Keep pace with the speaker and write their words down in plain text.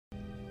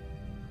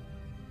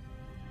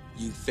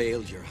You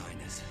failed, Your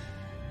Highness.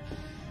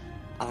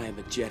 I am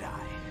a Jedi,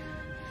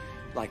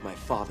 like my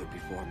father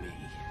before me.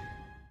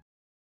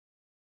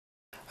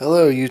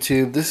 Hello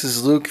YouTube, this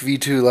is Luke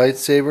V2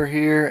 Lightsaber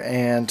here,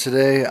 and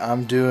today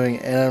I'm doing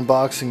an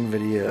unboxing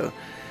video.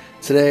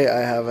 Today I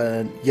have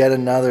yet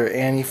another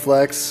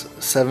Aniflex,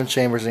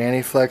 7Chambers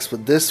Aniflex,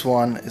 but this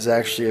one is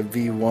actually a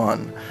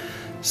V1.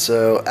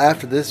 So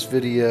after this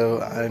video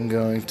I'm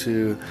going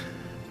to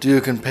do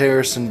a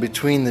comparison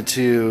between the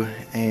two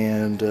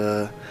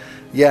and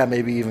yeah,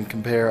 maybe even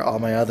compare all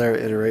my other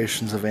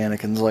iterations of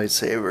Anakin's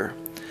lightsaber.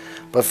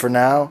 But for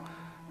now,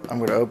 I'm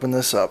going to open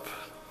this up.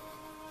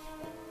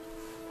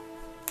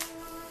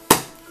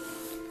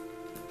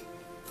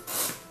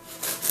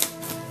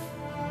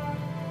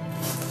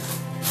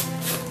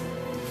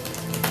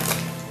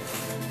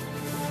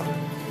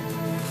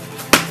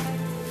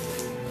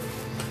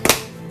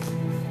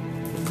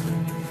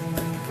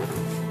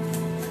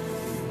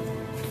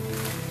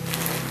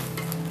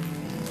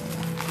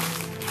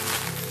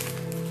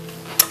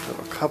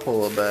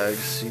 Couple of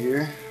bags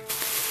here.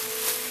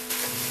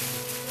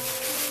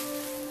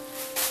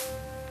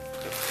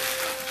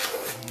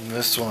 And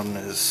this one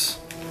is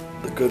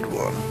the good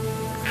one.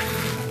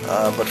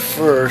 But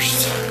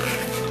first,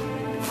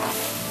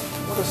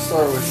 let's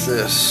start with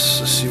this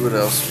to see what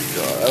else we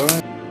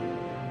got.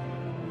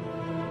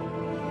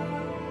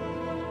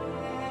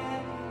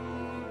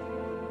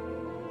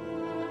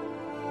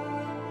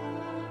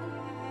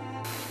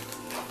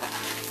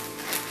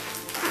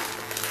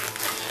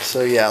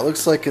 So yeah, it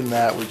looks like in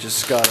that we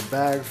just got a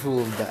bag full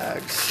of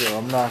bags, so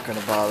I'm not going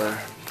to bother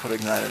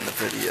putting that in the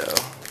video.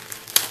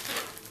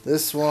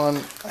 This one,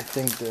 I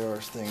think there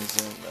are things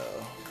in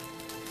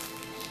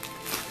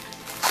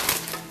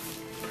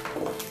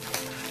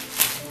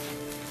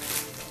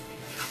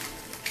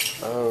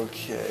though.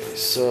 Okay,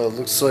 so it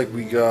looks like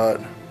we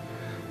got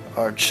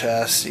our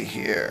chassis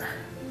here.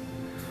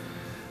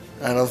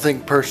 I don't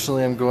think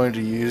personally I'm going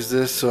to use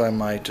this, so I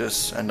might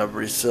just end up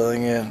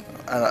reselling it.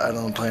 I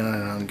don't plan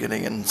on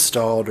getting it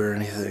installed or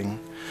anything.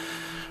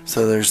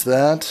 So there's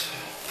that.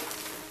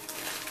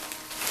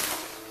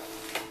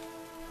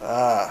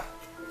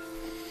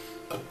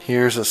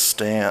 Here's a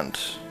stand.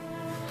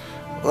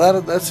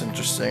 Well, that's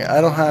interesting.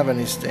 I don't have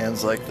any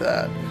stands like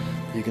that.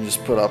 You can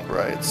just put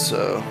upright,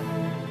 so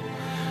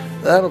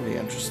that'll be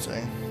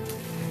interesting.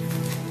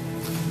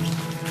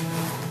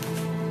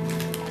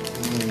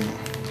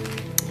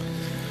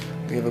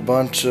 We have a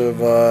bunch of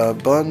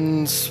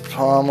buttons,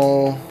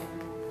 pommel,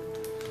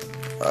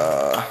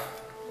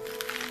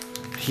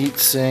 heat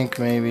sink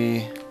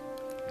maybe,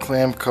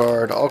 clamp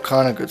card, all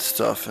kind of good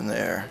stuff in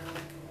there.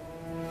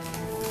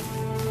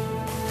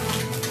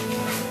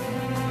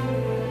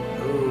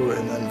 Ooh,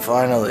 and then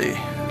finally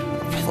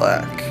a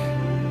plaque.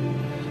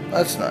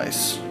 That's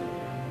nice.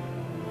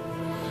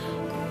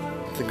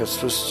 I think it's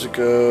supposed to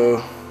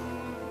go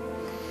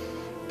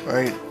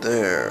right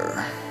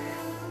there.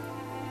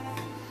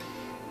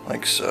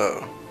 Like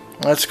so.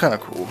 That's kind of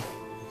cool.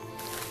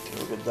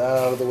 We'll get that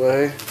out of the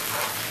way.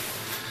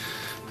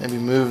 Maybe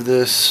move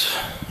this.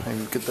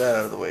 Maybe get that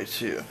out of the way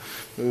too.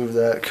 Move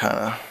that kind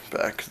of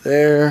back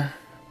there.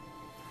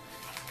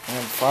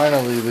 And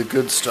finally, the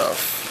good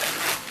stuff.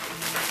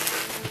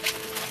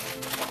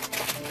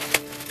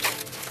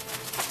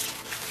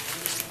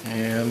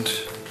 And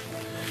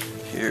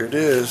here it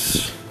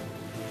is.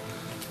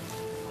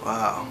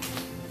 Wow.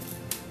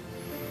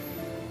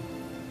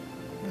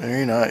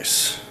 Very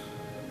nice.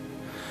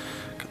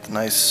 Got the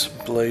nice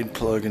blade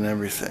plug and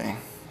everything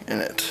in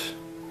it.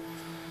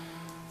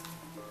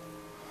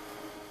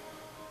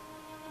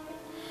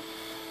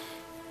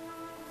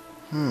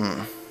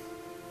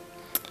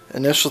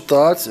 Initial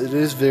thoughts, it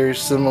is very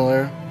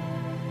similar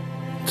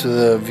to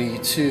the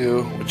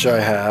V2, which I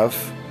have,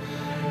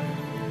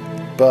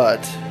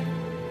 but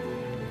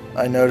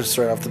I noticed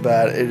right off the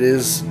bat it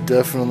is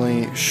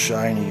definitely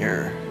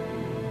shinier.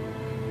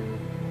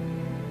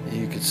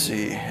 You can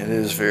see it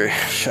is very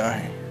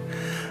shiny.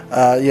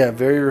 Yeah,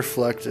 very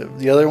reflective.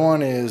 The other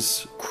one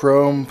is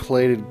chrome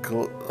plated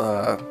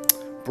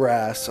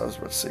brass. I was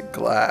about to say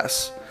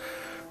glass.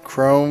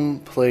 Chrome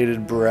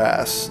plated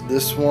brass.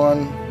 This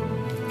one,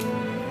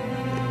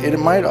 it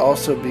might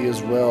also be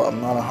as well. I'm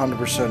not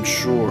 100%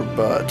 sure,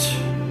 but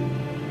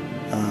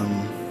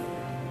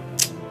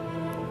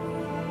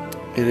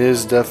it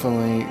is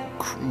definitely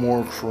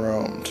more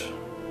chromed.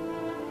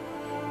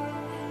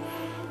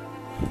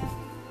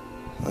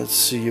 Let's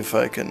see if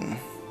I can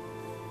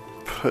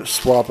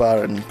swap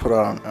out and put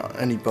on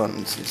any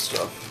buttons and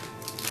stuff.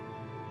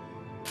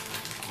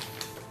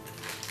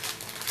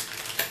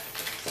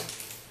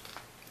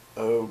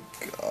 Oh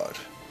God.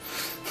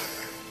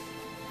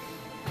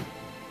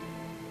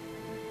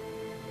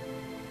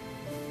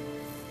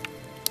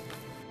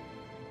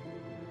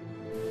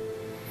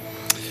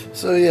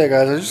 So yeah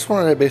guys, I just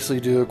wanted to basically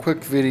do a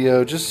quick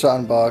video just to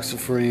unbox it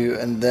for you,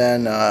 and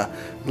then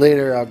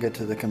later I'll get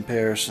to the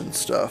comparison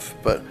stuff.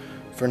 But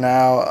for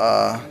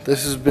now,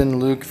 this has been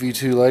Luke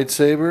V2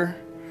 Lightsaber,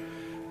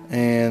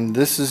 and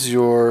this is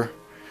your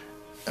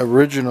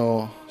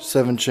original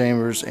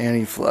 7Chambers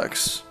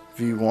Aniflex.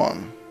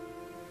 V1.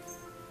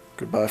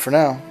 Goodbye for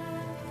now.